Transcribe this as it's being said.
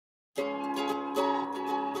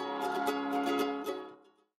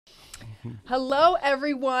Hello,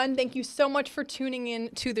 everyone. Thank you so much for tuning in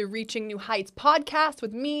to the Reaching New Heights podcast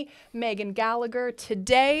with me, Megan Gallagher.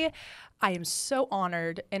 Today, I am so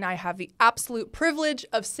honored, and I have the absolute privilege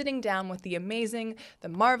of sitting down with the amazing, the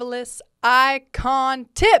marvelous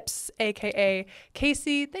Icontips, aka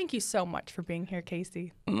Casey. Thank you so much for being here,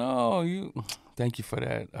 Casey. Thank you for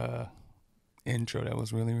that intro. That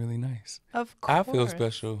was really, really nice. Of course. I feel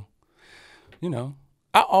special.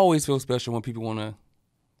 I always feel special when people want to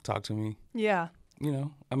talk to me. Yeah.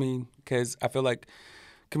 Because I feel like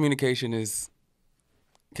communication is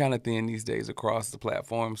kind of thin these days across the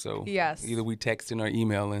platform. So yes, either we texting or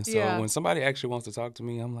emailing. So when somebody actually wants to talk to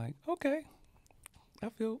me, I'm like, okay,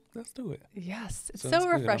 let's do it. Yes. It's so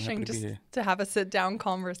refreshing just to have a sit-down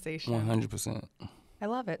conversation. 100%. I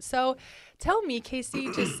love it. So tell me,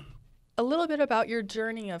 Casey, just a little bit about your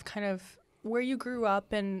journey of kind of where you grew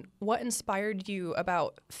up and what inspired you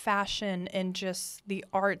about fashion and just the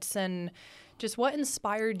arts, and just what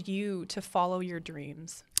inspired you to follow your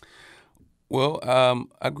dreams. Well,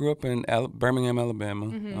 I grew up in Birmingham, Alabama,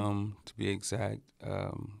 to be exact.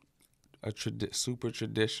 A super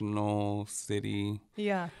traditional city.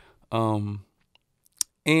 Yeah. And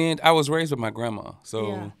I was raised with my grandma.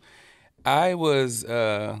 So I was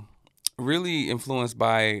really influenced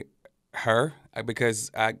by her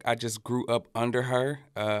because I just grew up under her.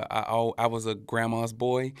 I was a grandma's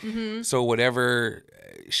boy. So whatever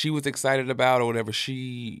she was excited about or whatever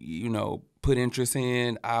she, put interest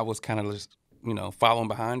in, I was kind of just, following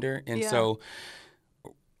behind her. And so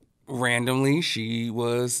randomly she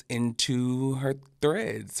was into her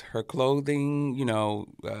threads, her clothing,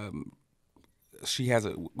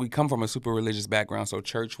 we come from a super religious background, so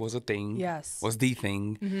church was a thing. Yes. Was the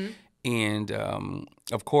thing. And,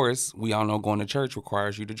 of course, we all know going to church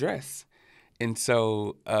requires you to dress. And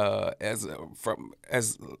so as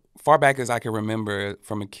far back as I can remember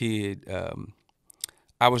from a kid,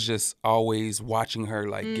 I was just always watching her,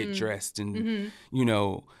 get dressed and,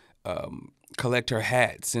 collect her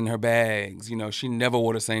hats and her bags. She never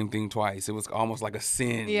wore the same thing twice. It was almost like a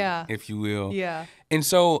sin, if you will. Yeah. And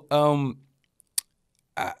so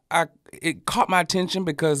it caught my attention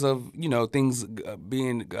because of, things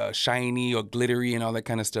being shiny or glittery and all that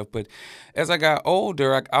kind of stuff. But as I got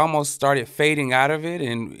older, I almost started fading out of it.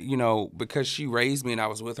 And, because she raised me and I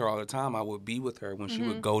was with her all the time, I would be with her when she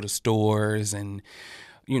would go to stores and,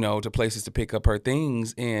 to places to pick up her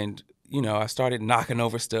things. And, I started knocking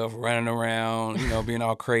over stuff, running around, being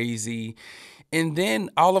all crazy. And then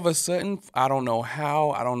all of a sudden, I don't know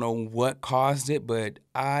how, I don't know what caused it, but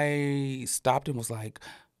I stopped and was like,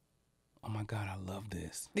 oh my God, I love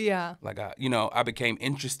this. Yeah. I became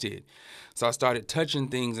interested. So I started touching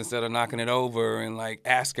things instead of knocking it over and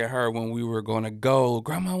asking her when we were going to go,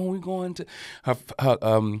 Grandma, when we going to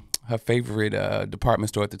her favorite department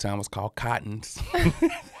store at the time was called Cotton's.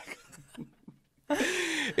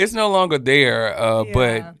 It's no longer there,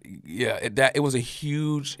 but it was a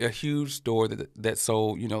huge store that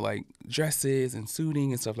sold, dresses and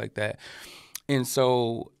suiting and stuff like that. And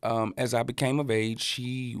so as I became of age,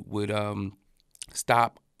 she would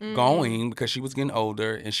stop going because she was getting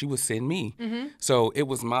older, and she would send me. So it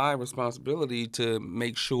was my responsibility to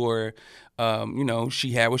make sure,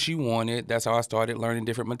 she had what she wanted. That's how I started learning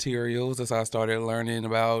different materials. That's how I started learning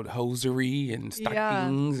about hosiery and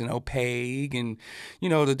stockings and opaque and,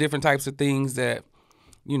 the different types of things that,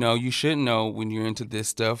 you should know when you're into this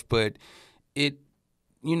stuff. But it,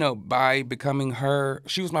 by becoming her,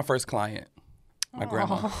 she was my first client. My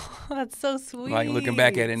grandma. That's so sweet. Looking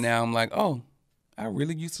back at it now, I'm like, oh, I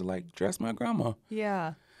really used to dress my grandma.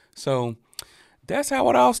 Yeah. So that's how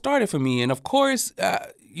it all started for me. And of course,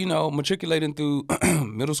 matriculating through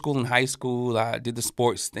middle school and high school, I did the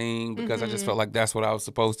sports thing because I just felt like that's what I was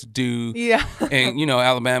supposed to do. Yeah. And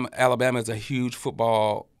Alabama is a huge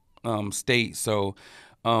football state, so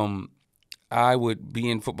I would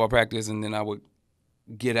be in football practice, and then I would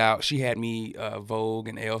get out. She had me Vogue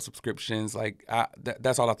and Elle subscriptions.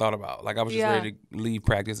 That's all I thought about. I was just ready to leave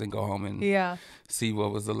practice and go home and see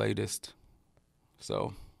what was the latest.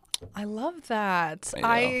 So I love that.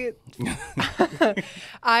 I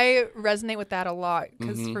resonate with that a lot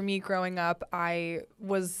because for me growing up, I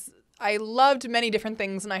loved many different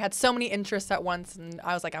things, and I had so many interests at once, and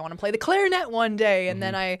I was like, I want to play the clarinet one day, and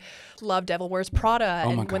then I loved Devil Wears Prada,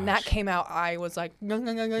 and when that came out, I was like,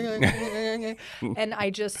 and I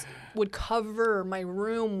just would cover my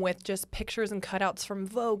room with just pictures and cutouts from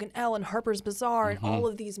Vogue and Elle and Harper's Bazaar and all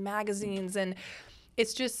of these magazines, and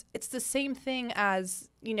it's the same thing as,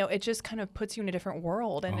 it just kind of puts you in a different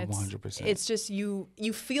world, and 100%. It's just you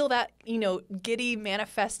feel that, giddy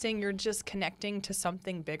manifesting, you're just connecting to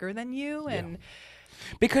something bigger than you, and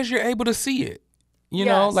Because you're able to see it. You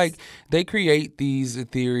know, like they create these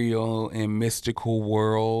ethereal and mystical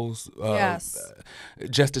worlds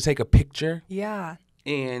just to take a picture. Yeah.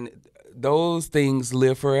 And those things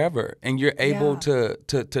live forever. And you're able to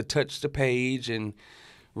touch the page and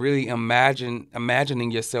really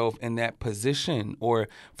imagining yourself in that position. Or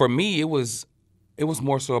for me, it was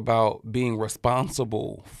more so about being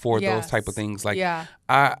responsible for those type of things. Like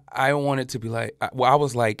I wanted to be like,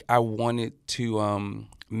 I wanted to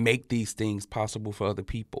make these things possible for other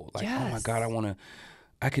people. Like, oh my God,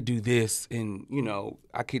 I could do this, and you know,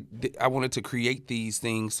 I wanted to create these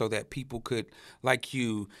things so that people could, like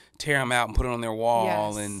you, tear them out and put it on their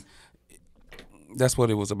wall, and that's what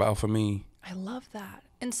it was about for me. I love that.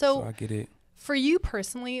 And so I get it. For you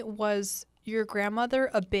personally, was your grandmother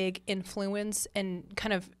a big influence in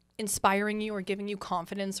kind of inspiring you or giving you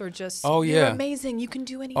confidence, or just, you're amazing, you can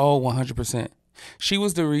do anything? Oh, 100%. She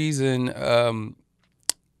was the reason.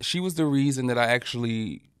 She was the reason that I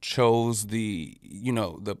actually chose the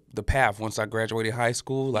path once I graduated high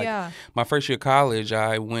school. Like my first year of college,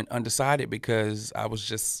 I went undecided because I was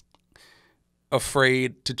just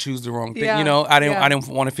afraid to choose the wrong thing. You know, I didn't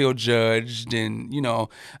want to feel judged, and you know,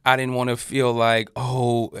 I didn't want to feel like,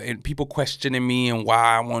 and people questioning me and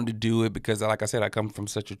why I wanted to do it, because like I said, I come from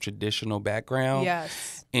such a traditional background.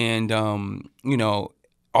 Yes. And you know,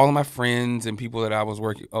 all of my friends and people that I was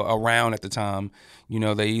working around at the time, you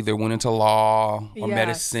know, they either went into law or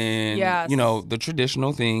medicine, you know, the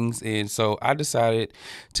traditional things. And so I decided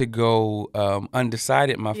to go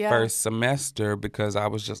undecided my first semester because I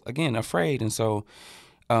was just, again, afraid. And so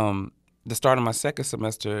the start of my second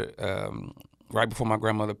semester, right before my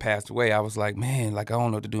grandmother passed away, I was like, man, like, I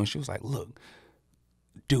don't know what to do. And she was like, look,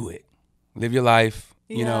 do it. Live your life.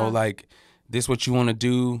 You know, like, this what you want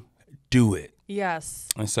to do it. Yes.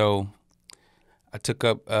 And so I took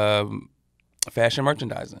up fashion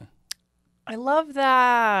merchandising. I love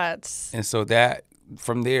that. And so that,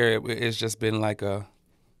 from there, it's just been like a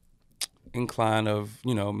incline of,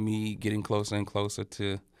 you know, me getting closer and closer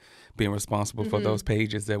to being responsible for those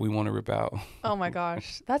pages that we want to rip out. Oh my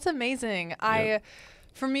gosh, that's amazing.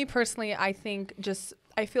 For me personally, I think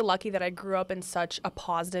I feel lucky that I grew up in such a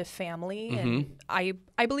positive family, and I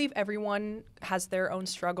believe everyone has their own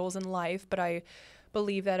struggles in life, but I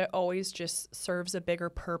believe that it always just serves a bigger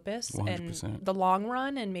purpose 100%. in the long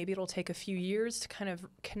run, and maybe it'll take a few years to kind of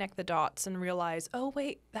connect the dots and realize, oh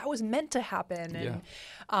wait, that was meant to happen.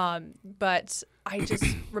 And but I just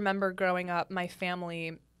remember growing up, my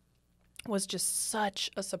family was just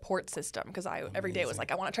such a support system, because every day was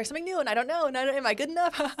like, I want to try something new, and I don't know, and am I good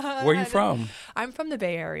enough? Where are you from? I'm from the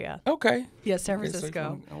Bay Area. Okay. Yes, San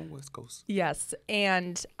Francisco. So on West Coast. Yes,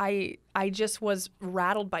 and I just was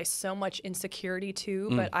rattled by so much insecurity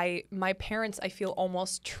too. But my parents, I feel,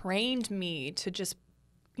 almost trained me to just,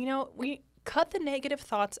 you know, we cut the negative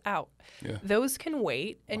thoughts out. Yeah. Those can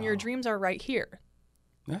wait, and your dreams are right here.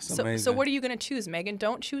 That's amazing. So what are you going to choose, Megan?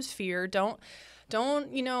 Don't choose fear. Don't,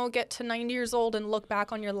 you know, get to 90 years old and look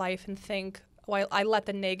back on your life and think, well, I let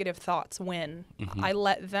the negative thoughts win. I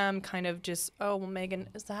let them kind of just, oh, well, Megan,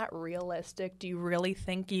 is that realistic? Do you really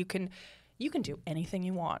think you can do anything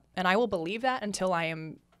you want? And I will believe that until I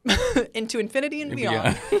am into infinity and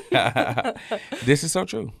beyond. This is so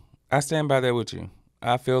true. I stand by that with you.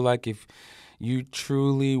 I feel like if you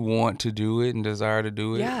truly want to do it and desire to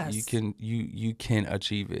do it, you can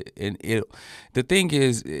achieve it. And the thing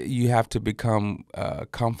is, you have to become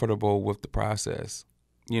comfortable with the process,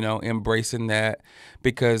 you know, embracing that,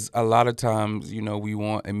 because a lot of times, you know, we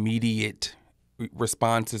want immediate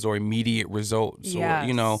responses or immediate results, or,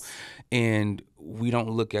 you know, and we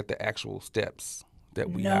don't look at the actual steps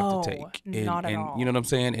that we have to take. Not at all. You know what I'm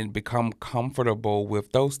saying? And become comfortable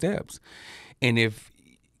with those steps. And if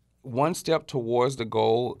one step towards the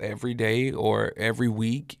goal every day or every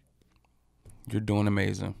week, you're doing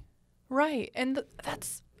amazing. Right. And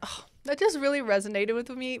that just really resonated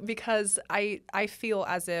with me, because I feel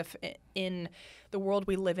as if in the world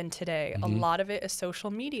we live in today, a lot of it is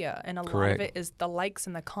social media, and a lot of it is the likes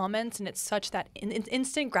and the comments, and it's such that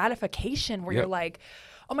instant gratification where you're like,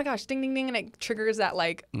 oh my gosh, ding, ding, ding, and it triggers that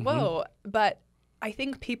like, whoa. But I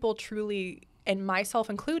think people truly, and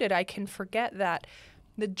myself included, I can forget that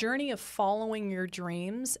the journey of following your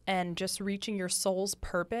dreams and just reaching your soul's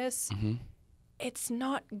purpose, it's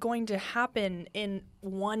not going to happen in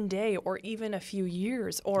one day or even a few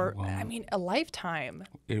years or, I mean, a lifetime.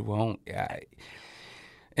 It won't.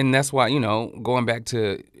 And that's why, you know, going back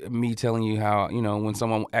to me telling you how, you know, when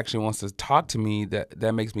someone actually wants to talk to me,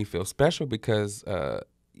 that makes me feel special, because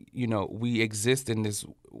you know, we exist in this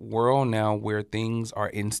world now where things are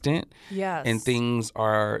instant. Yes. And things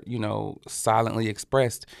are, you know, silently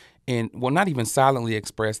expressed. And, well, not even silently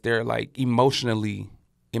expressed. They're like emotionless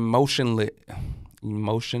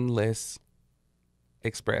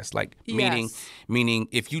expressed. Like, Yes. meaning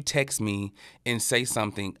if you text me and say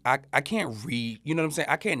something, I can't read, you know what I'm saying?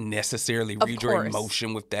 I can't necessarily read your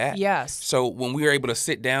emotion with that. Yes. So when we are able to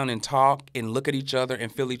sit down and talk and look at each other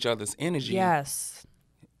and feel each other's energy. Yes.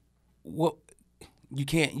 Well, you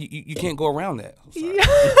can't go around that.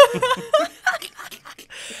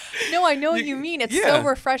 No, I know what you mean. It's so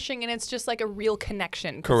refreshing, and it's just like a real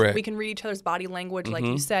connection. Correct. We can read each other's body language, like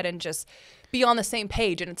you said, and just be on the same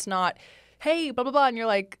page. And it's not, hey, blah, blah, blah. And you're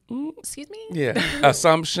like, excuse me? Yeah.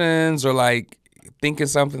 Assumptions, or like thinking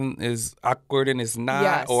something is awkward and it's not.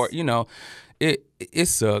 Yes. Or, you know, it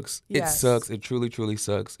sucks. Yes. It sucks. It truly, truly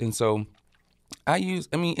sucks. And so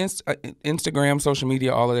Instagram, social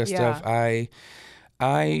media, all of that stuff. I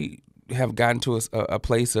have gotten to a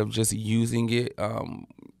place of just using it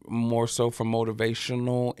more so for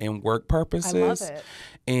motivational and work purposes. I love it.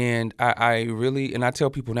 And I really, and I tell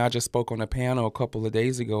people now, I just spoke on a panel a couple of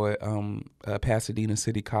days ago at Pasadena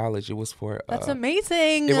City College. It was for That's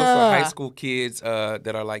amazing. It was for high school kids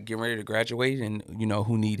that are like getting ready to graduate, and you know,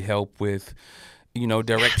 who need help with, you know,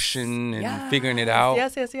 direction and figuring it out.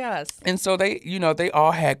 Yes. And so they, you know, they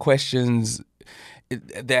all had questions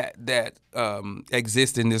that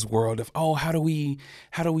exist in this world of, oh, how do we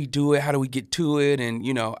do it? How do we get to it? And,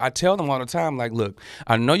 you know, I tell them all the time, like, look,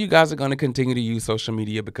 I know you guys are going to continue to use social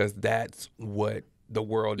media because that's what the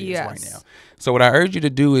world is right now. So what I urge you to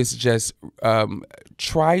do is just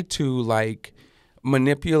try to like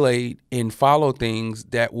manipulate and follow things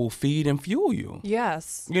that will feed and fuel you.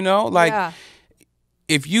 Yes. You know, like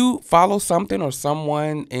if you follow something or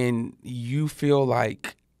someone and you feel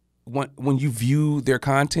like when you view their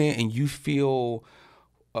content and you feel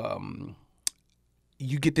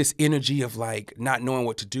you get this energy of like not knowing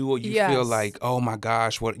what to do, or you feel like, oh my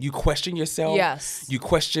gosh, what, you question yourself. Yes. You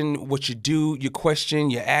question what you do, you question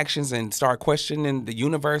your actions and start questioning the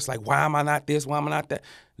universe, like, why am I not this? Why am I not that?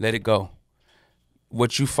 Let it go.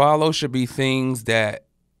 What you follow should be things that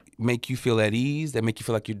make you feel at ease, that make you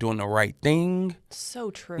feel like you're doing the right thing.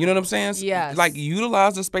 So true. You know what I'm saying? Yes. Like,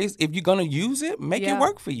 utilize the space. If you're going to use it, make it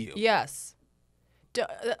work for you. Yes.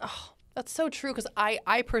 That's so true, because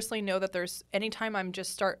I personally know that there's, anytime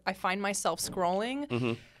I find myself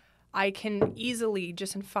scrolling, I can easily,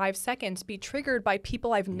 just in 5 seconds, be triggered by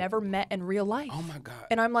people I've never met in real life. Oh my God.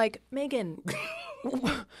 And I'm like, Megan,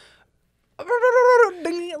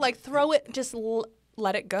 like, throw it, just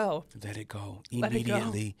let it go. Let it go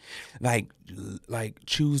immediately. Like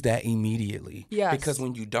choose that immediately. Yes. Because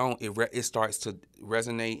when you don't, it starts to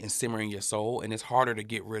resonate and simmer in your soul, and it's harder to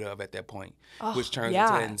get rid of at that point, which turns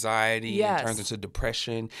into anxiety and turns into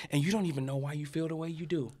depression, and you don't even know why you feel the way you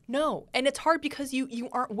do. No, and it's hard because you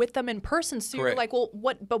aren't with them in person, so you're like, well,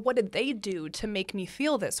 what did they do to make me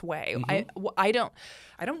feel this way? I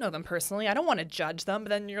don't know them personally. I don't want to judge them, but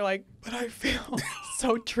then you're like, but I feel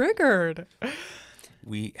so triggered.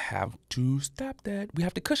 We have to stop that. We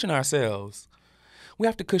have to cushion ourselves. We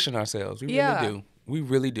really do. We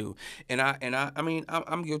really do. And I mean,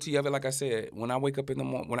 I'm guilty of it. Like I said, when I wake up in the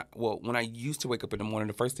morning, when I used to wake up in the morning,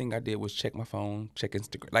 the first thing I did was check my phone, check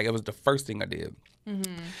Instagram. Like, it was the first thing I did.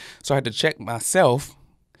 So I had to check myself.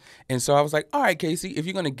 And so I was like, all right, Casey, if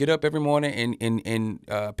you're going to get up every morning and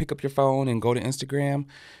pick up your phone and go to Instagram,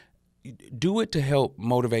 do it to help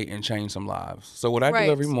motivate and change some lives. So what I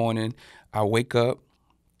do every morning, I wake up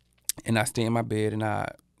and I stay in my bed and I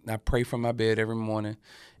pray from my bed every morning,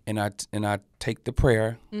 and I take the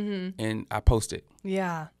prayer and I post it.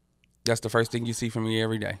 Yeah. That's the first thing you see from me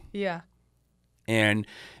every day. Yeah. And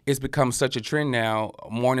it's become such a trend now.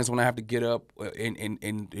 Mornings when I have to get up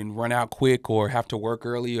and run out quick, or have to work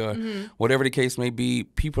early, or whatever the case may be,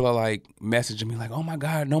 people are like messaging me like, oh my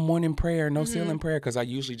God, no morning prayer, no ceiling prayer. Because I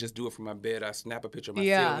usually just do it from my bed. I snap a picture of my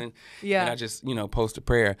ceiling and I just, post a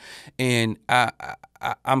prayer. And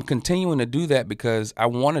I'm continuing to do that because I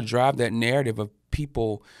want to drive that narrative of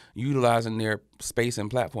people utilizing their space and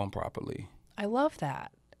platform properly. I love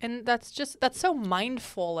that. And that's so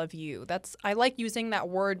mindful of you. I like using that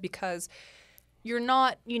word because you're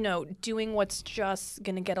not, doing what's just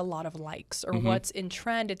going to get a lot of likes or what's in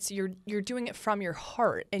trend. It's you're doing it from your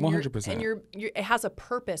heart, and 100%. And it has a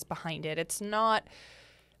purpose behind it. It's not.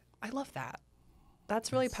 I love that.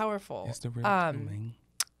 That's really powerful. It's the real thing.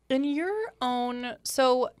 In your own,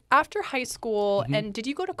 so after high school, and did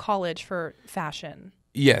you go to college for fashion?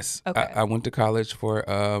 Yes, Okay. I went to college for.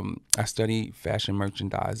 I studied fashion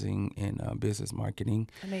merchandising and business marketing,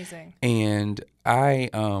 Amazing. and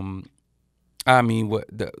I mean, what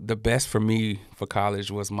the best for me for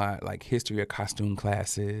college was my like history of costume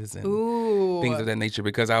classes and things of Ooh. that nature,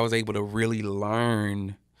 because I was able to really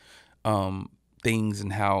learn things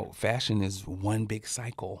and how fashion is one big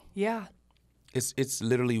cycle. Yeah. It's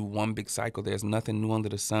literally one big cycle. There's nothing new under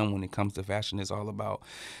the sun when it comes to fashion. It's all about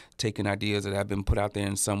taking ideas that have been put out there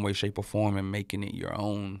in some way, shape, or form and making it your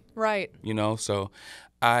own. Right. You know, so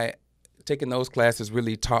taking those classes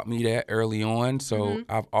really taught me that early on. So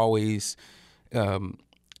I've always been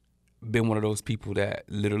one of those people that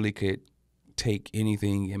literally could take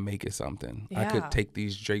anything and make it something. I Yeah. could take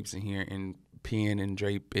these drapes in here and pin and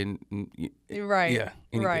drape and Right. yeah,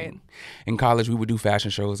 anything. Right. In college, we would do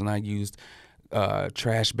fashion shows, and I used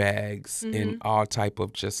trash bags and all type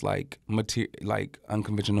of just like like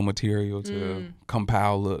unconventional material to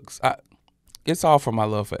compile looks. It's all from my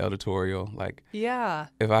love for editorial. Like, Yeah.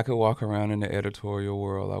 if I could walk around in the editorial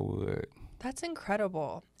world, I would. That's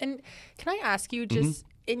incredible. And can I ask you, just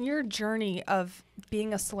in your journey of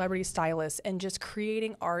being a celebrity stylist and just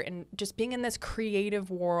creating art and just being in this creative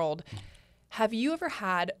world, have you ever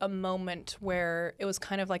had a moment where it was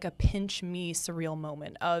kind of like a pinch me surreal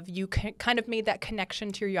moment of you kind of made that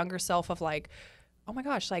connection to your younger self of like, oh my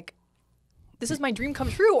gosh, like this is my dream come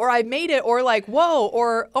true, or I made it, or like, whoa,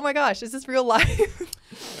 or oh my gosh, is this real life?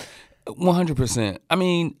 100%. I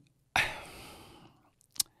mean,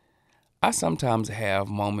 I sometimes have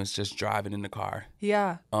moments just driving in the car.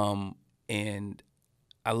 Yeah. And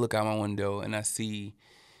I look out my window and I see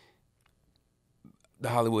the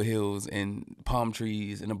Hollywood Hills and palm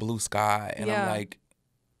trees and a blue sky, and I'm like,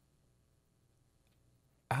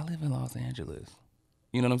 I live in Los Angeles.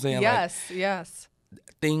 You know what I'm saying? Yes, like, yes.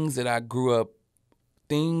 Things that I grew up,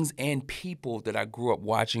 things and people that I grew up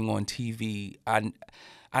watching on TV,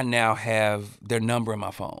 I now have their number in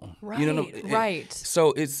my phone. Right, you know what I mean? right.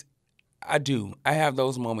 So I have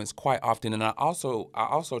those moments quite often, and I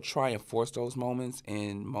also try and force those moments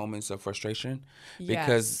in moments of frustration,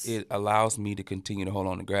 because it allows me to continue to hold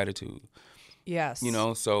on to gratitude. Yes. You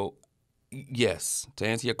know, so yes, to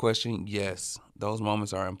answer your question, yes, those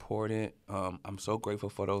moments are important. I'm so grateful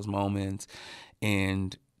for those moments,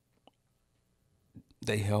 and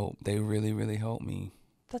they help. They really, really help me.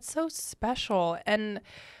 That's so special. And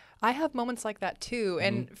I have moments like that too.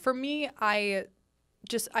 And for me, I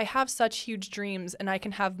have such huge dreams, and I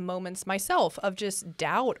can have moments myself of just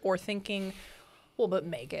doubt or thinking, well, but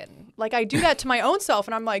Megan, like I do that to my own self,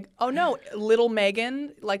 and I'm like, oh no, little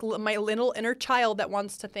Megan, like my little inner child that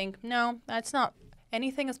wants to think, no, that's not,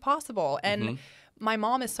 anything is possible. And my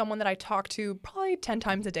mom is someone that I talk to probably 10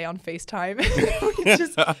 times a day on FaceTime.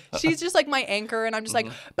 She's just like my anchor, and I'm just like,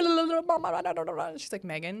 she's like,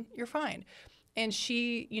 Megan, you're fine. And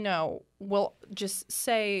she, will just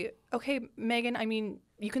say, okay, Megan, I mean,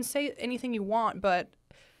 you can say anything you want, but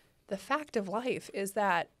the fact of life is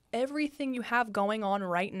that everything you have going on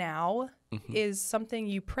right now is something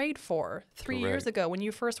you prayed for 3 years ago when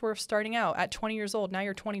you first were starting out at 20 years old. Now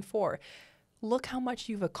you're 24. Look how much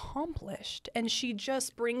you've accomplished. And she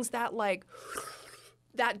just brings that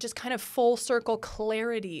that just kind of full circle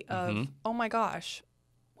clarity of, oh my gosh,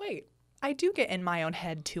 wait. I do get in my own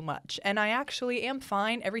head too much, and I actually am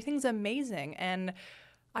fine. Everything's amazing, and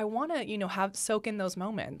I want to, soak in those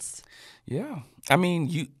moments. Yeah, I mean,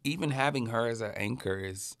 you even having her as an anchor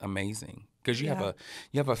is amazing, because you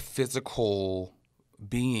have a physical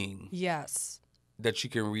being. Yes. That you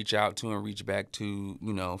can reach out to and reach back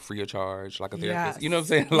to, free of charge, like a therapist. Yes. You know what I'm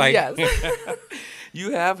saying? Like, yes.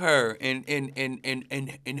 You have her,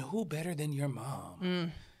 and who better than your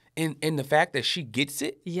mom? And the fact that she gets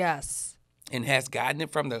it. Yes. And has gotten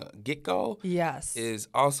it from the get-go. Yes. Is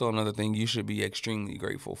also another thing you should be extremely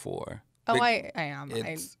grateful for. Oh, I am.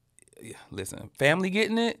 Listen, family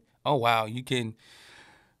getting it. Oh wow, you can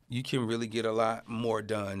really get a lot more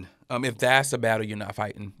done. If that's a battle you're not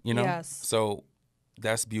fighting, Yes. So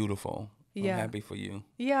that's beautiful. Yeah. I'm happy for you.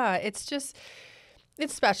 Yeah, it's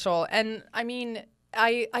special. And I mean,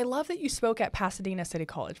 I love that you spoke at Pasadena City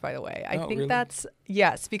College, by the way. I think really? that's,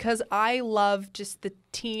 yes, because I love just the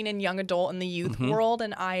teen and young adult and the youth world.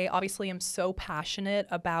 And I obviously am so passionate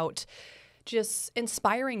about just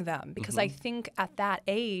inspiring them, because I think at that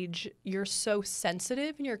age, you're so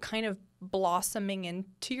sensitive and you're kind of blossoming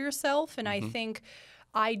into yourself. And I think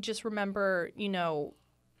I just remember,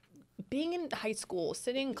 being in high school,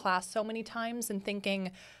 sitting in class so many times and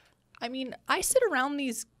thinking, I mean, I sit around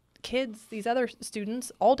these kids, these other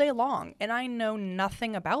students all day long, and I know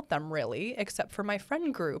nothing about them really except for my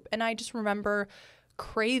friend group. And I just remember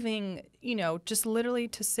craving, you know, just literally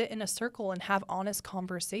to sit in a circle and have honest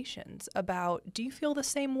conversations about, do you feel the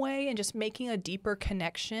same way? And just making a deeper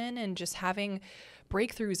connection and just having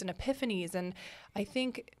breakthroughs and epiphanies. And I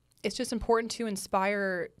think it's just important to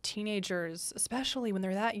inspire teenagers, especially when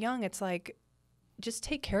they're that young. It's like, just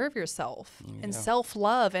take care of yourself and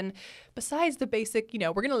self-love. And besides the basic, you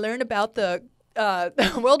know, we're going to learn about the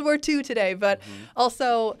World War II today, but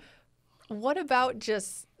also, what about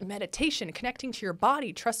just meditation, connecting to your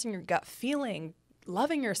body, trusting your gut feeling,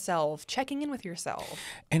 loving yourself, checking in with yourself?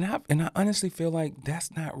 And I honestly feel like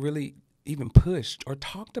that's not really even pushed or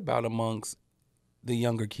talked about amongst the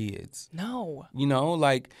younger kids. No. You know,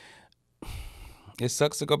 like, it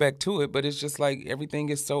sucks to go back to it, but it's just like everything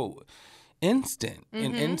is so instant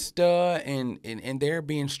and Insta, and they're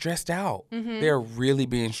being stressed out. They're really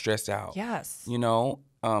being stressed out. Yes. You know,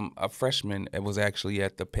 a freshman was actually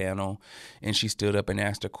at the panel, and she stood up and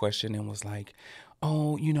asked a question and was like,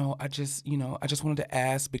 oh, you know, I just wanted to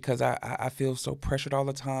ask because I feel so pressured all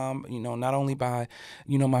the time, you know, not only by,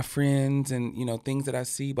 you know, my friends and, you know, things that I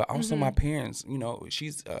see, but also my parents. You know,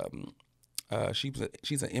 she's an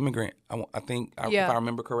immigrant, I think, if I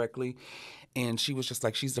remember correctly. And she was just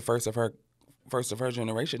like, she's the first of her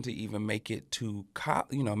generation to even make it to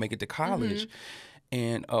college.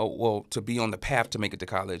 And to be on the path to make it to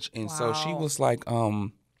college. And so she was like,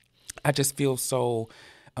 I just feel so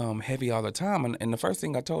heavy all the time. And the first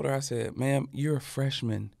thing I told her, I said, ma'am, you're a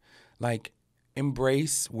freshman. Like,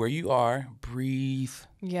 embrace where you are, breathe.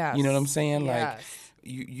 Yes. You know what I'm saying? Yes. Like,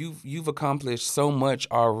 you've accomplished so much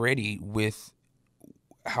already with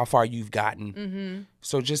how far you've gotten.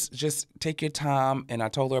 So just take your time. And I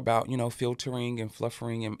told her about, you know, filtering and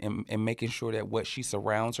fluffering and making sure that what she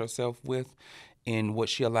surrounds herself with and what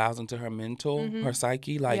she allows into her mental, her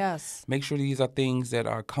psyche, like, make sure these are things that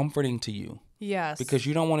are comforting to you. Yes. Because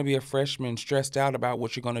you don't want to be a freshman stressed out about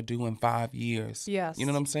what you're going to do in 5 years. Yes. You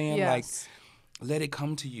know what I'm saying? Yes. Like, let it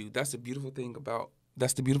come to you. That's the beautiful thing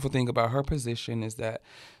about her position, is that,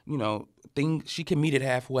 you know, she can meet it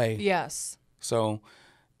halfway. Yes. So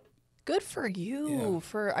good for you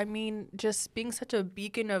for, I mean, just being such a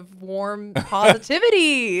beacon of warm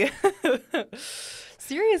positivity.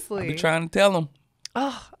 Seriously. I'll be trying to tell them.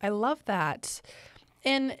 Oh, I love that.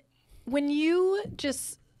 And when you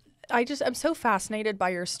I'm so fascinated by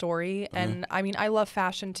your story. And I mean, I love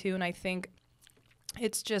fashion too. And I think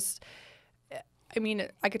it's just, I mean,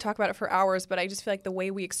 I could talk about it for hours, but I just feel like the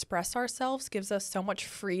way we express ourselves gives us so much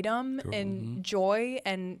freedom and joy.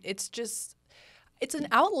 And it's an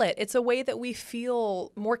outlet. It's a way that we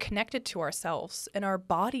feel more connected to ourselves and our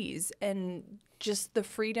bodies, and just the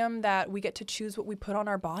freedom that we get to choose what we put on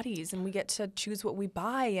our bodies, and we get to choose what we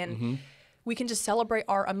buy, and we can just celebrate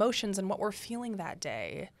our emotions and what we're feeling that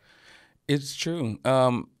day. It's true.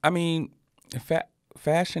 I mean,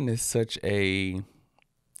 fashion is such a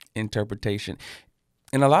interpretation,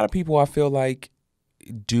 and a lot of people, I feel like,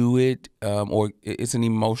 do it, or it's an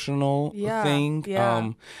emotional thing.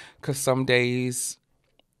 Because some days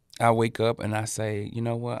I wake up and I say, you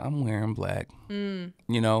know what, I'm wearing black. You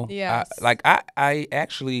know, I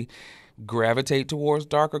actually gravitate towards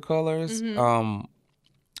darker colors.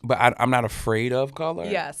 But I'm not afraid of color.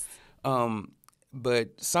 Yes.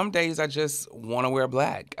 But some days I just want to wear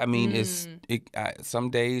black. I mean, some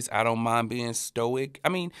days I don't mind being stoic. I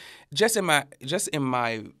mean, just in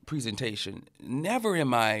my presentation, never in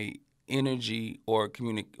my energy or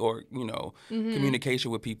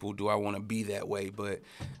communication with people do I want to be that way. But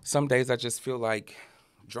some days I just feel like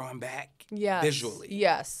drawn back visually.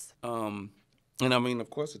 Yes. And I mean, of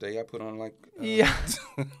course, today I put on like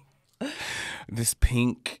this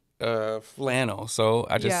pink flannel. So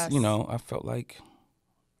I just, I felt like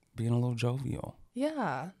being a little jovial.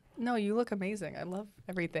 Yeah. No, you look amazing. I love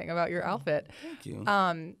everything about your outfit. Thank you.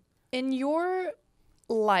 In your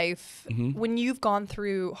life, when you've gone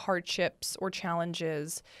through hardships or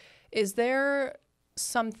challenges, is there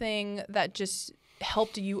something that just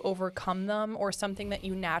helped you overcome them, or something that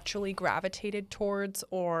you naturally gravitated towards,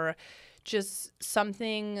 or just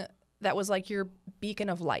something that was like your beacon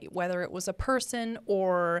of light, whether it was a person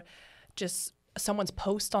or just someone's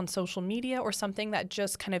post on social media, or something that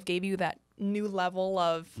just kind of gave you that new level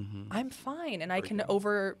of I'm fine and I can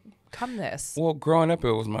overcome this? Well, growing up,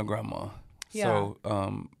 it was my grandma. Yeah.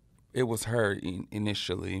 So it was her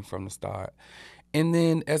initially from the start. And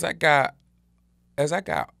then as I got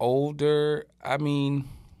older, I mean,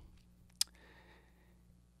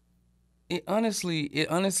 it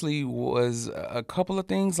honestly was a couple of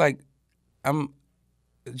things. Like, I'm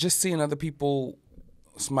just seeing other people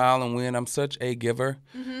smile and win. I'm such a giver.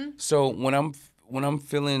 So when I'm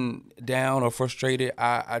feeling down or frustrated,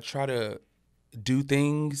 I try to do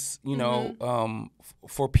things, you know,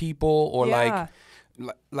 for people, or like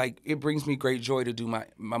it brings me great joy to do my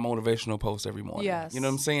motivational post every morning. Yes. You know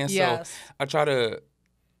what I'm saying? Yes. So I try to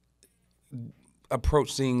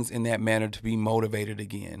approach things in that manner to be motivated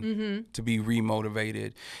again, to be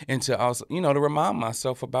remotivated, and to also, you know, to remind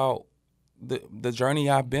myself about the journey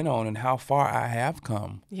I've been on and how far I have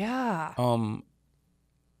come. Yeah.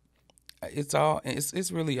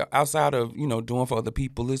 It's really outside of, you know, doing for other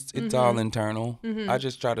people. It's all internal. I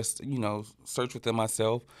just try to, you know, search within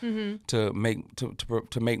myself to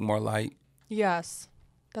make more light. Yes,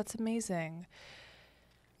 that's amazing.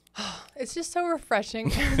 It's just so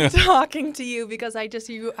refreshing talking to you, because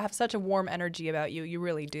you have such a warm energy about you. You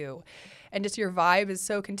really do. And just your vibe is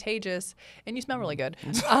so contagious, and you smell really good.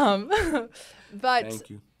 But Thank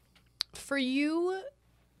you. For you,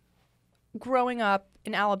 growing up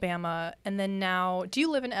in Alabama, and then now, do you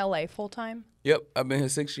live in LA full time? Yep, I've been here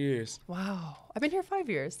 6 years. Wow. I've been here 5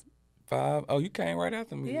 years. 5? Oh, you came right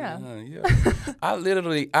after me. Yeah. Yeah.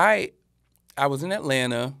 I was in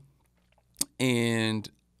Atlanta, and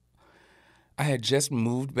I had just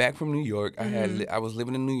moved back from New York. I was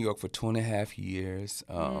living in New York for 2.5 years.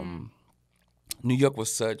 New York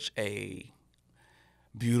was such a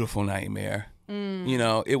beautiful nightmare. You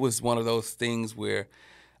know, it was one of those things where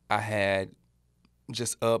I had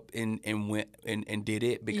just up and went and did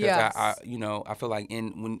it, because I you know, I feel like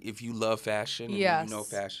if you love fashion and when you know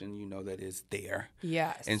fashion, you know that it's there.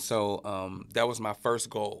 Yes. And so that was my first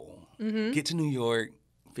goal. Get to New York,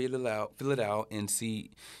 fill it out, and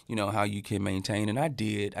see, you know, how you can maintain. And I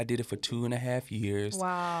did it for 2.5 years.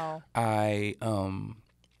 Wow. I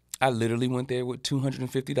literally went there with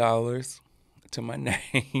 $250 to my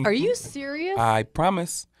name. Are you serious? I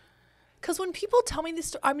promise. Because when people tell me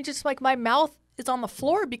this, I mean, just like my mouth is on the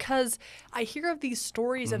floor, because I hear of these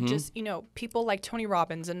stories of just, you know, people like Tony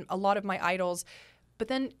Robbins and a lot of my idols. But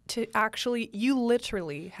then you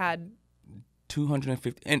literally had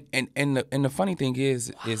 250. And the funny thing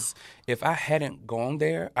is if I hadn't gone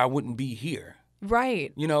there, I wouldn't be here.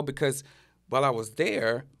 Right. You know, because while I was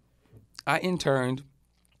there, I interned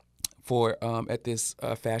for at this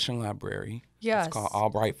fashion library. Yes. It's called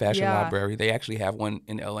Albright Fashion Library. They actually have one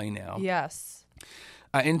in LA now. Yes.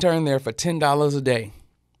 I interned there for $10 a day.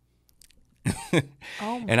 Oh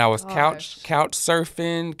my And I was gosh. couch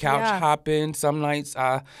surfing, couch hopping. Some nights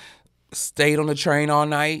I stayed on the train all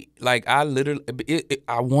night. Like I literally,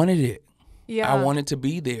 I wanted it. Yeah. I wanted to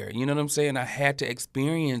be there. You know what I'm saying? I had to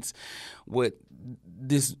experience what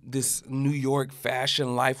this New York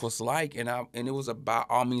fashion life was like, and it was about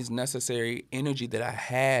all means necessary energy that I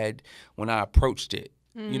had when I approached it.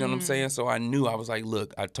 You know what I'm saying? So I knew, I was like,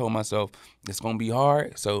 look, I told myself it's gonna be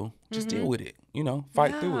hard, so just deal with it. You know,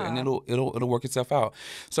 fight through it, and it'll work itself out.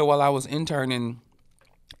 So while I was interning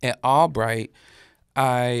at Albright,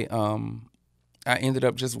 I ended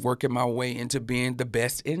up just working my way into being the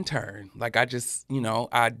best intern. Like I just, you know,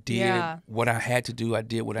 I did what I had to do. I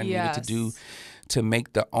did what I needed to do to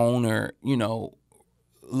make the owner, you know,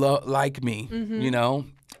 like me, you know.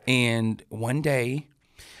 And one day,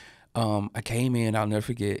 I came in, I'll never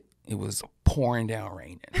forget, it was pouring down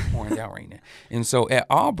raining. And so at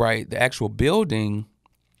Albright, the actual building,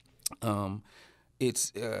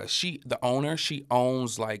 it's the owner, she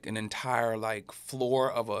owns like an entire like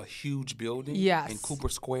floor of a huge building in Cooper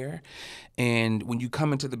Square. And when you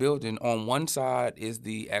come into the building, on one side is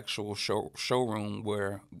the actual showroom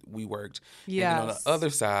where we worked. And then on the other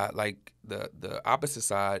side, like the opposite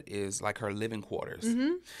side, is like her living quarters.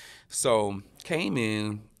 So came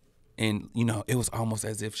in, and you know, it was almost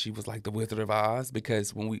as if she was like the Wizard of Oz,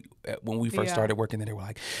 because when we first started working there, they were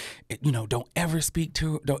like, you know, don't ever speak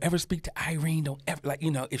to Irene, don't ever, like, you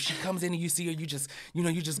know, if she comes in and you see her, you just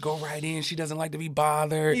go right in. She doesn't like to be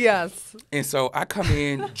bothered. Yes. And so I come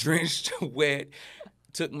in drenched, wet,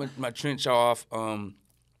 took my trench off, and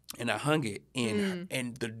I hung it,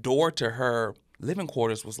 and the door to her living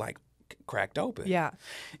quarters was like cracked open. Yeah.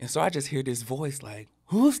 And so I just hear this voice like,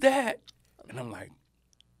 "Who's that?" And I'm like,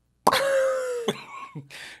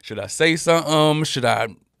 should I say something? Should I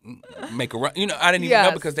make a run? You know, I didn't even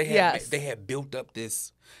know, because they had built up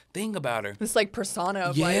this thing about her. This like persona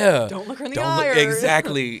of like, don't look her in the eye.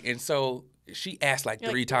 Exactly. And so she asked like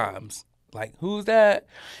 3 times, like, "Who's that?"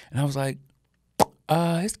 And I was like,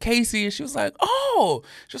 "It's Casey." And she was like, "Oh."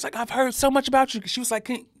 She was like, "I've heard so much about you." She was like,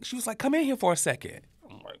 "Come in here for a second."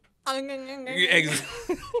 I'm like,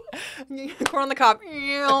 Corn on the cob.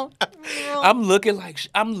 I'm looking like,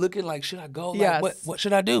 should I go? Like, what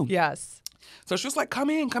should I do? Yes. So she was like,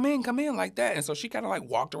 come in, like that. And so she kind of like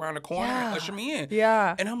walked around the corner and ushered me in.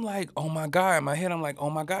 Yeah. And I'm like, oh my God. In my head, I'm like,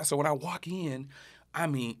 oh my God. So when I walk in, I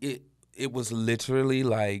mean, literally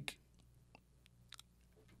like,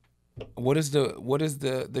 what is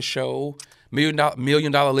the show,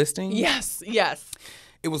 Million Dollar Listing? Yes.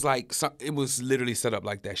 It was like, it was literally set up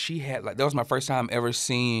like that. She had like, that was my first time ever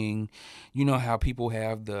seeing, you know how people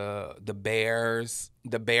have the bear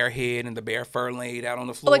head and the bear fur laid out on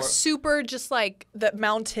the floor, Like super, just like the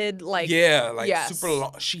mounted, like super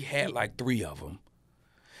long. She had like 3 of them.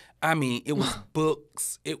 I mean, it was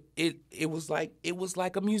books. It was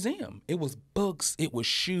like a museum. It was books. It was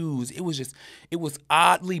shoes. It was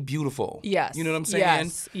oddly beautiful. Yes. You know what I'm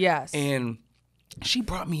saying? Yes. And she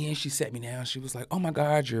brought me in. She sat me down. She was like, "Oh my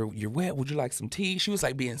God, you're wet. Would you like some tea?" She was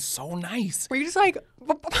like being so nice. Were you just like?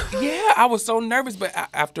 Yeah, I was so nervous, but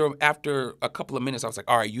after a couple of minutes, I was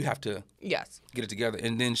like, "All right, you have to get it together."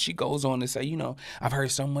 And then she goes on to say, "You know, I've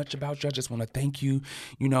heard so much about you. I just want to thank you,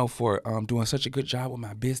 you know, for doing such a good job with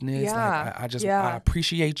my business. Yeah. Like, I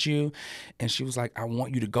appreciate you." And she was like, "I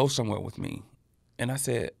want you to go somewhere with me." And I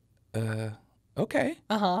said, "Okay."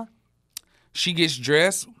 She gets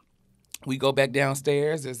dressed. We go back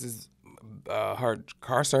downstairs. This is her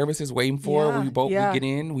car service is waiting for her. We get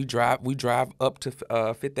in. We drive up to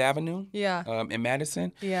Fifth Avenue. In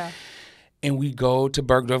Madison. And we go to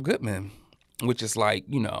Bergdorf Goodman, which is like,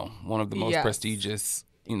 you know, one of the most prestigious,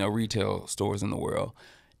 you know, retail stores in the world.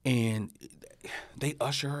 And they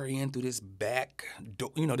usher her in through this back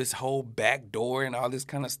door, you know, this whole back door and all this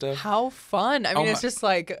kind of stuff. How fun. I mean, it's just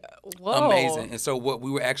like, whoa. Amazing. And so what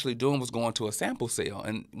we were actually doing was going to a sample sale.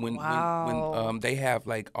 And when they have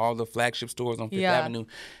like all the flagship stores on Fifth Avenue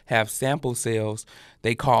have sample sales,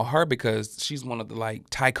 they call her because she's one of the like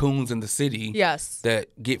tycoons in the city that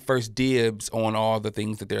get first dibs on all the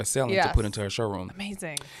things that they're selling to put into her showroom.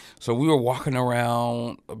 Amazing. So we were walking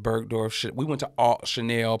around Bergdorf. We went to all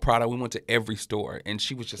Chanel, Prada. We went to every store, and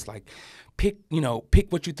she was just like, pick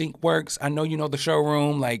what you think works. I know you know the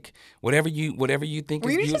showroom. Like whatever you think is beautiful.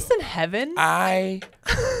 Were you just in heaven? I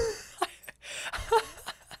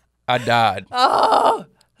died. Oh,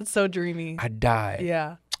 that's so dreamy. I died.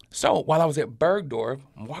 Yeah. So while I was at Bergdorf,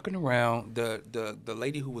 I'm walking around, the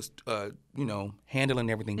lady who was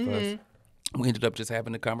handling everything for us, we ended up just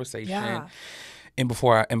having a conversation. Yeah. And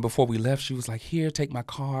before we left, she was like, "Here, take my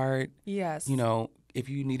card. Yes. You know, if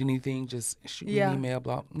you need anything, just shoot me an email,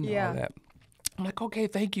 blah, all that." I'm like, "Okay,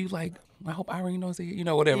 thank you. Like, I hope Irene knows it, you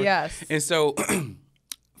know, whatever." Yes. And so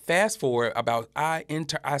fast forward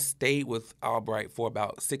I stayed with Albright for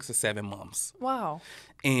about 6 or 7 months. Wow.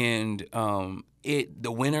 And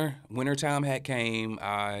the wintertime had came.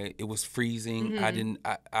 It was freezing.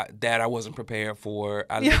 I wasn't prepared for.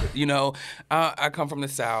 I come from the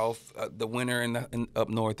South. The winter in up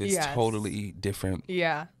north is totally different.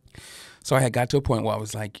 Yeah. So I had got to a point where I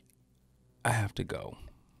was like, I have to go.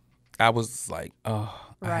 I was like, oh,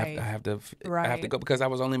 I have to go because I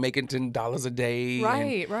was only making $10 a day.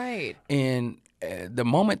 Right. And the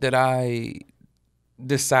moment that I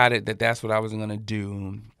decided that that's what I was going to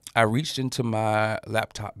do, I reached into my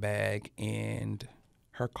laptop bag and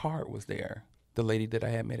her card was there. The lady that I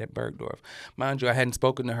had met at Bergdorf. Mind you, I hadn't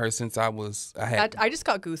spoken to her since I just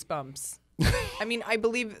got goosebumps. I mean, I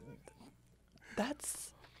believe that's...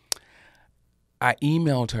 I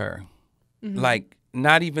emailed her, like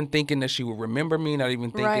not even thinking that she would remember me, not even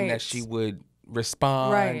thinking that she would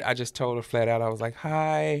respond. Right. I just told her flat out, I was like,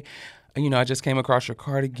 "Hi, I just came across your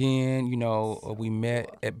card again. We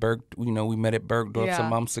met at Bergdorf some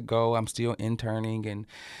months ago. I'm still interning, and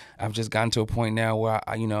I've just gotten to a point now where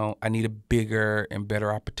I need a bigger and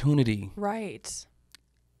better opportunity." Right.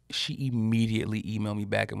 She immediately emailed me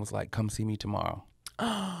back and was like, "Come see me tomorrow."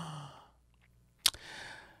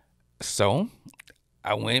 So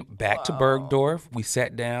I went back to Bergdorf. We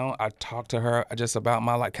sat down. I talked to her just about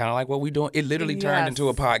my life, kind of like what we're doing. It literally turned into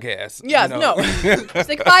a podcast. Yes, no. It's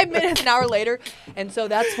like 5 minutes, an hour later. And so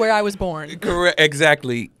that's where I was born. Correct,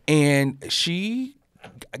 exactly. And she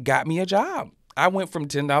got me a job. I went from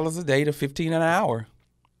 $10 a day to $15 an hour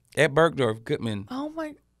at Bergdorf Goodman. Oh,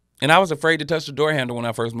 my. And I was afraid to touch the door handle when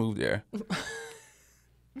I first moved there.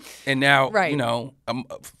 And now,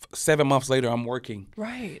 7 months later, I'm working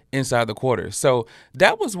inside the quarters. So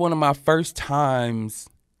that was one of my first times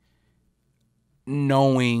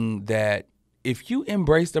knowing that if you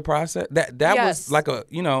embrace the process, that was like was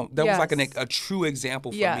like a true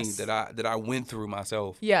example for me that I went through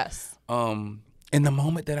myself. Yes. In the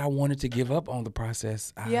moment that I wanted to give up on the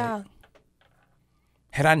process,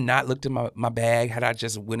 had I not looked at my bag, had I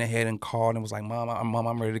just went ahead and called and was like, Mom,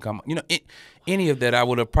 I'm ready to come. Any of that, I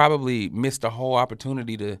would have probably missed a whole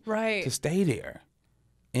opportunity to stay there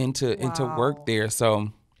and to work there.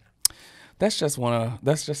 So that's just a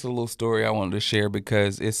little story I wanted to share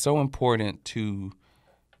because it's so important to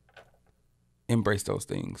embrace those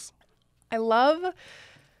things. I love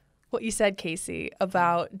what you said, Casey,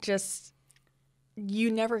 about just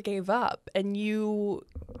you never gave up and you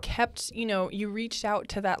kept, you reached out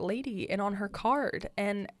to that lady and on her card,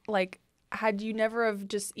 and like, had you never have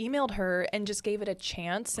just emailed her and just gave it a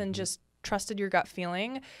chance and just trusted your gut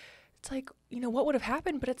feeling, it's like, what would have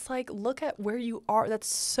happened? But it's like, look at where you are. That's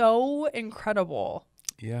so incredible.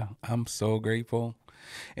 Yeah, I'm so grateful.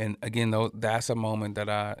 And again, though, that's a moment that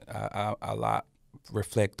I a lot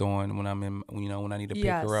reflect on when I'm in, when I need to pick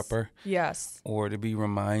her upper. Yes. Or to be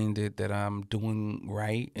reminded that I'm doing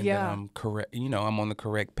right and that I'm correct, I'm on the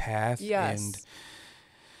correct path. Yes. And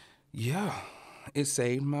yeah, it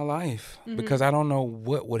saved my life because I don't know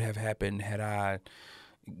what would have happened had I,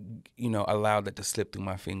 allowed that to slip through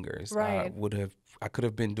my fingers. Right. I could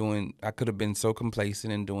have been so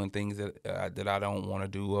complacent and doing things that I don't want to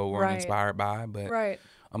do or weren't inspired by. But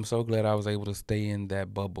I'm so glad I was able to stay in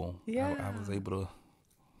that bubble. Yeah. I was able to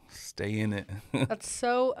stay in it. That's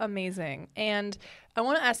so amazing. And I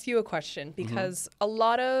want to ask you a question because a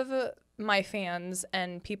lot of my fans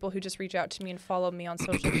and people who just reach out to me and follow me on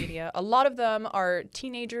social media, a lot of them are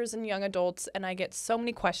teenagers and young adults, and I get so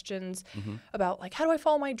many questions about like, how do I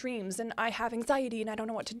follow my dreams? And I have anxiety and I don't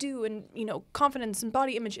know what to do, and confidence and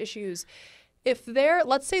body image issues. If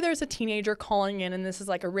let's say there's a teenager calling in and this is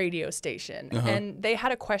like a radio station and they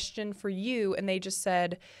had a question for you and they just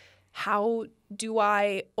said, how do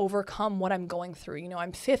I overcome what I'm going through?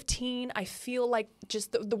 I'm 15. I feel like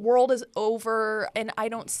just the world is over and I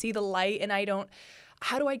don't see the light, and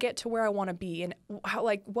how do I get to where I want to be? And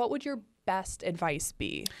what would your best advice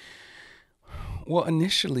be? Well,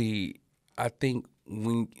 initially, I think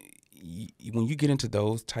when you get into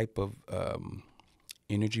those type of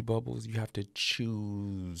energy bubbles, you have to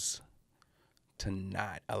choose to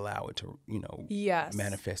not allow it to,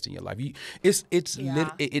 manifest in your life.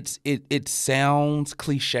 It sounds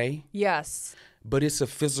cliche. Yes. But it's a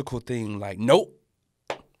physical thing. Like, nope,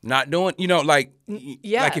 not doing. Like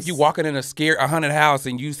if you walking in a haunted house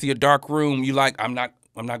and you see a dark room, you like, I'm not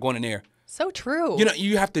going in there. So true.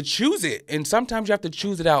 You have to choose it, and sometimes you have to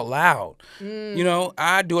choose it out loud.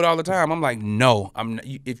 I do it all the time. I'm like, no, I'm not.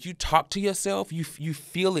 If you talk to yourself, you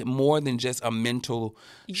feel it more than just a mental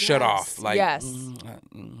shut off. Like,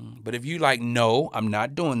 but if you like, no, I'm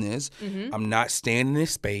not doing this. I'm not staying in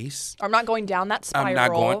this space. I'm not going down that spiral. I'm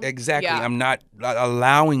not going exactly. Yeah. I'm not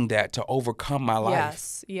allowing that to overcome my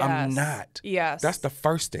life. Yes. I'm not. Yes. That's the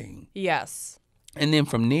first thing. Yes. And then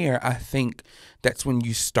from there, I think that's when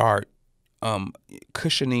you start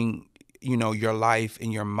cushioning, your life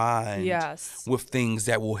and your mind with things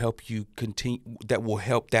that will help you continue, that will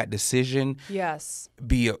help that decision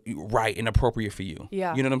be right and appropriate for you.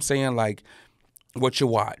 Yeah. You know what I'm saying? Like what you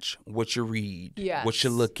watch, what you read, what you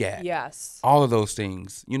look at. Yes. All of those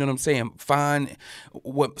things. You know what I'm saying? Find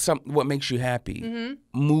what makes you happy.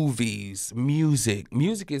 Movies, music.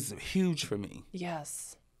 Music is huge for me.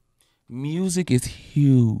 Yes. Music is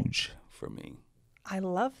huge for me. I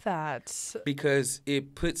love that. Because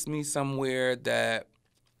it puts me somewhere that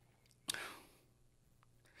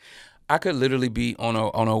I could literally be on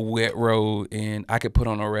a wet road and I could put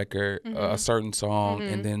on a record, a certain song,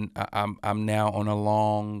 and then I'm now on a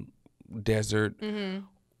long desert,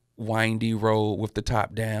 windy road with the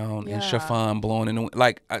top down and chiffon blowing in the wind.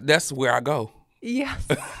 Like, that's where I go. Yes.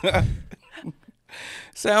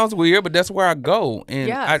 Sounds weird, but that's where I go.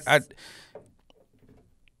 And I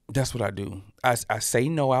that's what I do. I say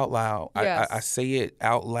no out loud. Yes. I say it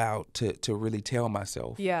out loud to really tell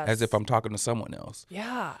myself as if I'm talking to someone else.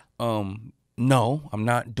 Yeah. No, I'm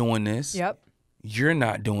not doing this. Yep. You're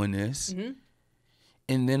not doing this.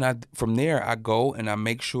 And then from there I go and I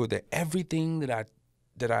make sure that everything that I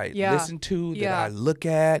listen to, that I look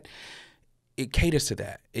at, it caters to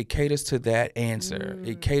that. It caters to that answer.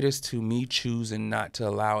 It caters to me choosing not to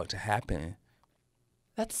allow it to happen.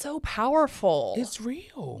 That's so powerful. It's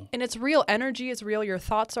real. And it's real. Energy is real. Your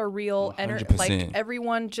thoughts are real. 100%. Like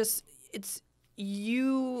everyone it's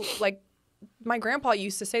you, like my grandpa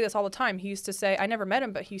used to say this all the time. He used to say, I never met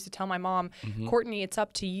him, but he used to tell my mom, Courtney, it's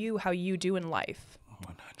up to you how you do in life.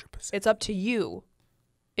 100%. It's up to you.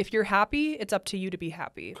 If you're happy, it's up to you to be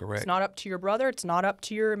happy. Correct. It's not up to your brother. It's not up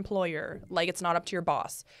to your employer. Like, it's not up to your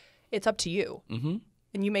boss. It's up to you.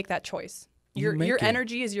 And you make that choice. Your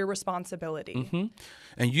energy is your responsibility.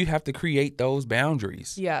 And you have to create those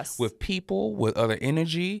boundaries. Yes. With people, with other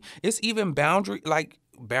energy. It's even boundaries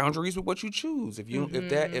with what you choose. If you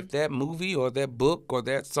if that movie or that book or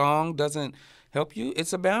that song doesn't help you,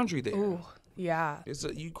 it's a boundary there. Ooh, yeah. It's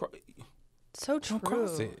so true. Don't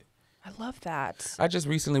cross it. I love that. I just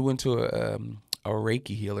recently went to a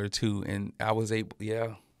Reiki healer too, and I was able,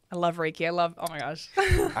 I love Reiki. Oh my gosh.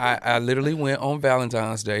 I literally went on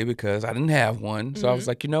Valentine's Day because I didn't have one. So I was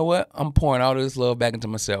like, you know what? I'm pouring all this love back into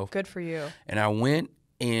myself. Good for you. And I went,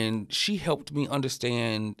 and she helped me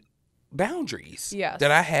understand boundaries. Yes.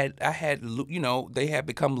 That I had, you know, they had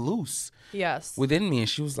become loose. Yes. Within me. And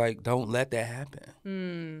she was like, don't let that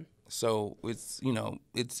happen. So it's, you know,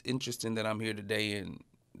 it's interesting that I'm here today and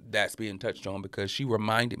that's being touched on, because she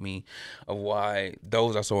reminded me of why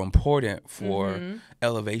those are so important for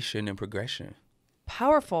elevation and progression.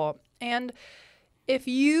 Powerful. And if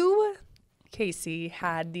you, Casey,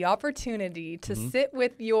 had the opportunity to sit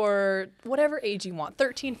with your whatever age you want,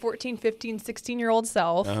 13, 14, 15, 16-year-old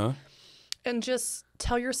self, and just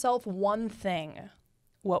tell yourself one thing,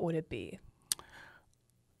 what would it be?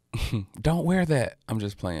 Don't wear that. I'm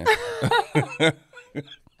just playing.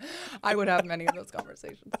 I would have many of those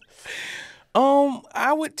conversations.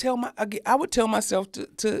 I would tell myself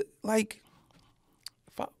to like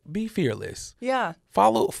be fearless. Yeah.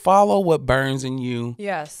 Follow what burns in you.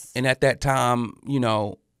 Yes. And at that time, you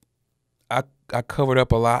know, I covered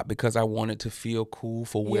up a lot because I wanted to feel cool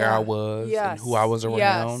for where I was and who I was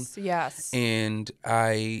around. Yes. And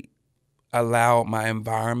I allowed my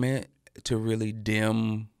environment to really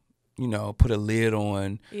dim, you know, put a lid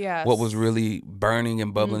on what was really burning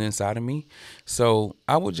and bubbling inside of me. So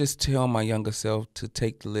I would just tell my younger self to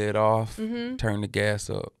take the lid off, turn the gas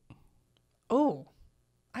up. Oh,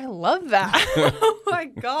 I love that. Oh my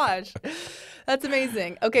gosh. That's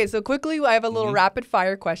amazing. Okay, so quickly, I have a little rapid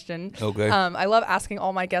fire question. Okay. I love asking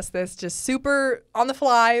all my guests this, just super on the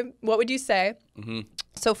fly. What would you say?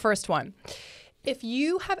 So first one, if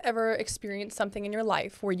you have ever experienced something in your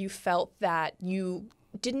life where you felt that you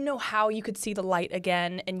didn't know how you could see the light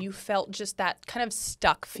again, and you felt just that kind of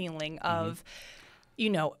stuck feeling of, you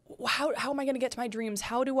know, how am I going to get to my dreams?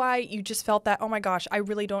 You just felt that, oh my gosh, I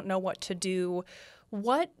really don't know what to do.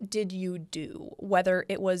 What did you do? Whether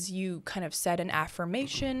it was you kind of said an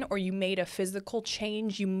affirmation or you made a physical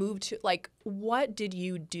change, you moved to, like, what did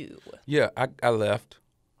you do? Yeah, I left.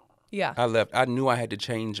 Yeah. I left. I knew I had to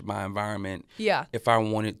change my environment. Yeah. If I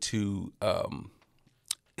wanted to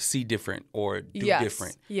see different or do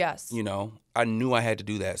different. Yes. You know, I knew I had to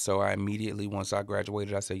do that. So I immediately, once I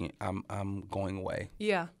graduated, I said, I'm going away.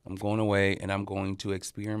 Yeah. I'm going away, and I'm going to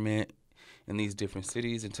experiment in these different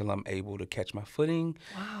cities until I'm able to catch my footing.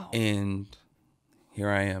 Wow. And here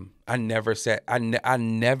I am. I never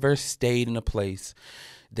stayed in a place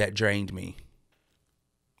that drained me.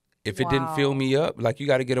 If it didn't fill me up, like, you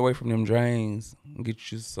got to get away from them drains and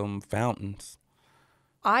get you some fountains.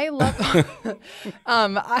 I love I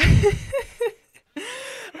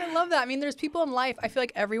love that. I mean, there's people in life. I feel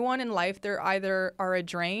like everyone in life, they're either are a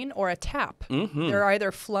drain or a tap. They're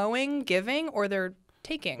either flowing, giving, or they're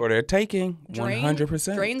taking.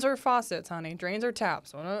 100%. Drains or faucets, honey. Drains or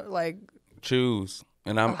taps. Like, choose.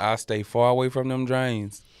 And I stay far away from them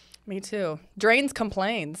drains. Me too. Drains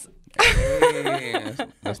complains. Yeah,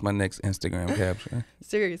 that's my next Instagram caption.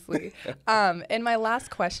 Seriously. And my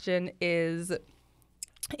last question is,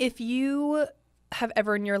 if you have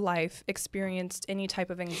ever in your life experienced any type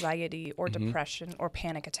of anxiety or depression or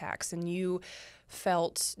panic attacks, and you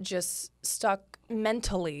felt just stuck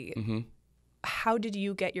mentally, how did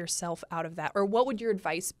you get yourself out of that? Or what would your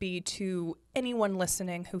advice be to anyone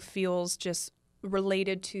listening who feels just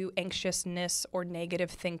related to anxiousness or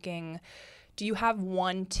negative thinking? Do you have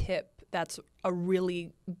one tip that's a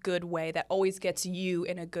really good way that always gets you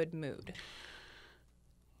in a good mood?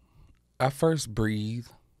 I first breathe.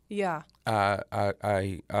 Yeah.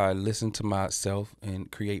 I listen to myself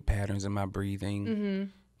and create patterns in my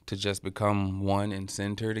breathing to just become one and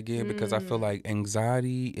centered again, because I feel like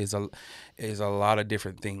anxiety is a lot of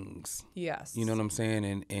different things. Yes. You know what I'm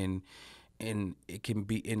saying? And it can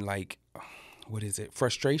be in, like, what is it?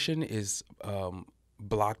 Frustration is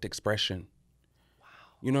blocked expression. Wow.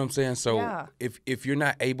 You know what I'm saying? So if you're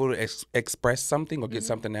not able to express something or get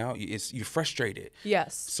something out, you're frustrated.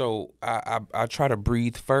 Yes. So I try to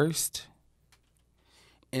breathe first,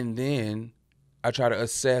 and then I try to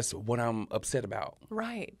assess what I'm upset about.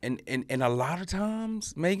 Right. And a lot of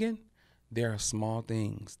times, Megan, there are small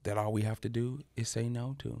things that all we have to do is say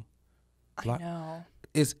no to. I know.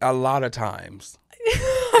 It's a lot of times.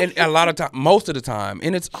 And a lot of time, most of the time.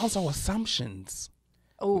 And it's also assumptions.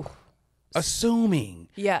 Oh. Assuming.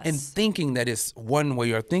 Yes. And thinking that it's one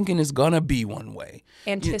way, or thinking it's going to be one way.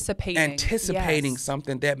 Anticipating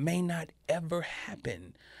something that may not ever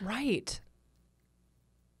happen. Right.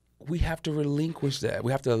 We have to relinquish that.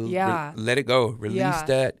 We have to let it go. Release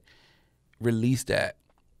that. Release that.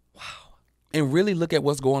 Wow. And really look at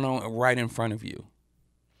what's going on right in front of you.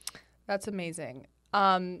 That's amazing.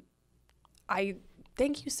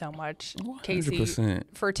 thank you so much, Casey, 100%.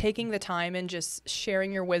 for taking the time and just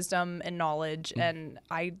sharing your wisdom and knowledge. And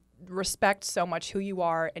I respect so much who you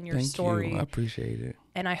are and your story. Thank you. I appreciate it.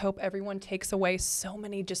 And I hope everyone takes away so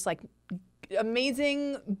many just like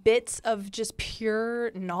amazing bits of just pure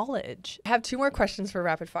knowledge. I have 2 more questions for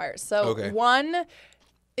rapid fire. So one,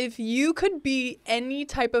 if you could be any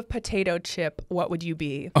type of potato chip, what would you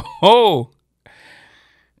be? Oh,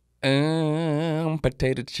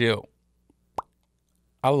 potato chip.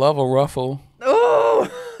 I love a ruffle. Oh,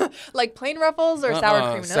 like plain Ruffles or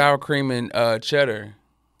sour cream? No? Sour cream and cheddar,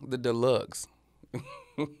 the deluxe.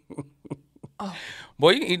 Oh.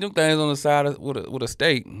 Boy, you can eat them things on the side with a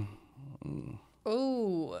steak.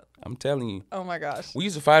 Ooh. I'm telling you. Oh my gosh. We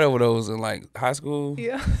used to fight over those in like high school.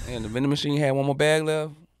 Yeah. And the vending machine had one more bag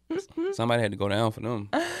left. Somebody had to go down for them.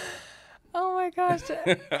 Oh my gosh.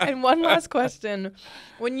 And one last question.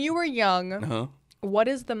 When you were young, what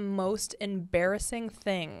is the most embarrassing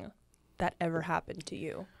thing that ever happened to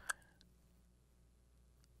you?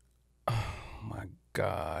 Oh my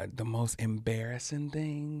God. The most embarrassing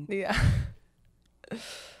thing? Yeah.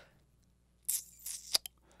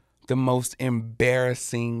 The most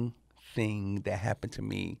embarrassing thing that happened to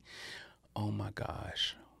me. Oh my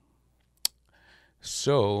gosh.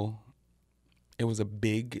 So it was a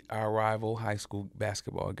big, our rival high school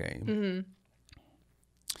basketball game.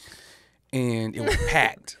 And it was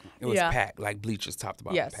packed. It was packed, like bleachers top to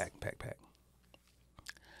bottom. Yes. Packed.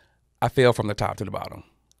 I fell from the top to the bottom.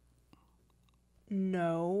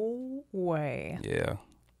 No way. Yeah.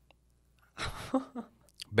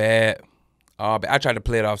 Bad. Oh, I tried to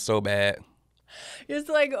play it off so bad. It's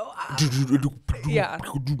like, yeah.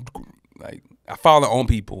 Like, I falling on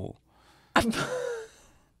people.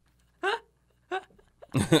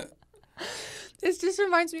 It just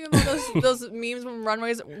reminds me of those memes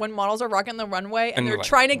when models are rocking the runway and they're like,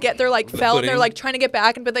 trying to get, they're like fell and they're like trying to get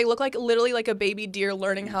back, but they look like literally like a baby deer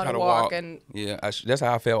learning how to walk. And yeah, that's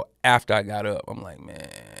how I felt after I got up. I'm like, man,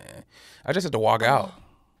 I just had to walk out.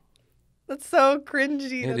 That's so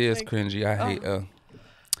cringy. It is cringy. I hate.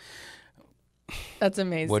 That's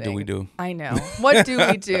amazing. What do we do? I know. What do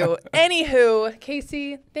we do? Anywho,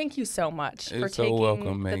 Casey, thank you so much for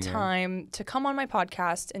taking the time to come on my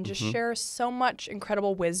podcast and just share so much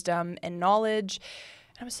incredible wisdom and knowledge.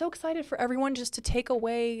 And I'm so excited for everyone just to take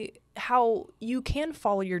away how you can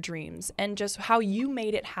follow your dreams and just how you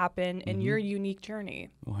made it happen in your unique journey.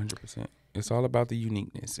 100%. It's all about the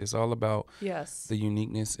uniqueness. It's all about the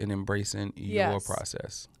uniqueness and embracing your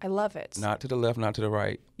process. I love it. Not to the left, not to the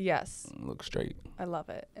right. Yes. Look straight. I love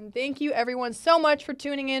it. And thank you everyone so much for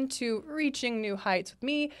tuning in to Reaching New Heights with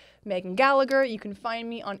me, Megan Gallagher. You can find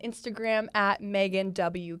me on Instagram at Megan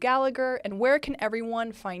W. Gallagher. And where can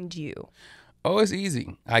everyone find you? Oh, it's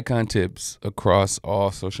easy. Icontips across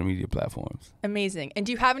all social media platforms. Amazing. And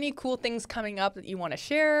do you have any cool things coming up that you want to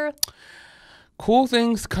share? Cool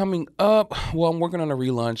things coming up. Well, I'm working on a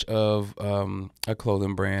relaunch of a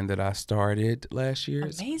clothing brand that I started last year.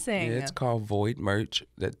 Amazing. It's called Void Merch.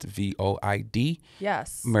 That's VOID.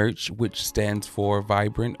 Yes. Merch, which stands for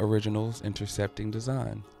Vibrant Originals Intercepting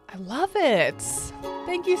Design. I love it.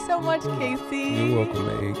 Thank you so much, Casey. You're welcome,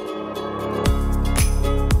 Meg.